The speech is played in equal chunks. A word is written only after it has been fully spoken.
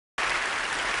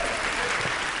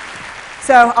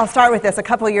So I'll start with this. A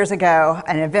couple of years ago,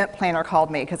 an event planner called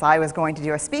me because I was going to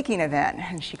do a speaking event.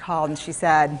 And she called and she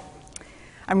said,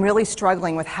 I'm really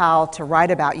struggling with how to write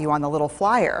about you on the little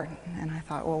flyer. And I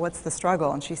thought, well, what's the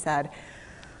struggle? And she said,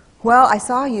 well, I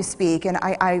saw you speak, and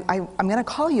I'm going to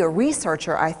call you a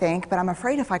researcher, I think, but I'm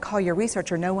afraid if I call you a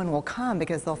researcher, no one will come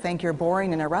because they'll think you're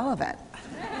boring and irrelevant.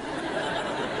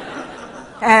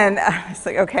 And I was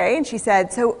like, okay. And she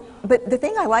said, but the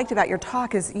thing I liked about your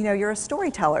talk is, you're a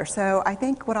storyteller, so I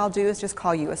think what I'll do is just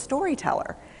call you a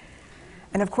storyteller.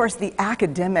 And of course, the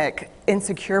academic,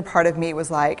 insecure part of me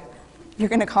was like, you're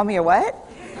going to call me a what?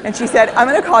 And she said, I'm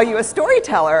going to call you a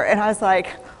storyteller. And I was like,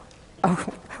 oh,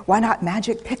 why not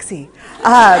Magic Pixie?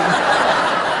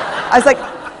 I was like,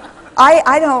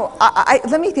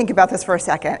 let me think about this for a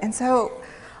second. And so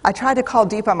I tried to call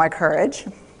deep on my courage,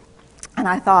 and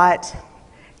I thought,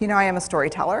 I am a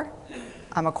storyteller.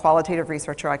 I'm a qualitative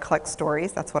researcher. I collect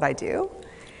stories. That's what I do.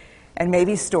 And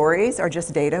maybe stories are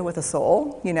just data with a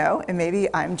soul, and maybe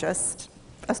I'm just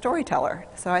a storyteller.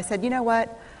 So I said, you know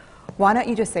what? Why don't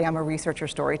you just say I'm a researcher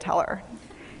storyteller?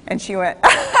 And she went,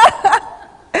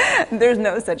 there's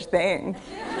no such thing.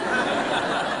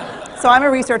 So I'm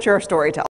a researcher storyteller.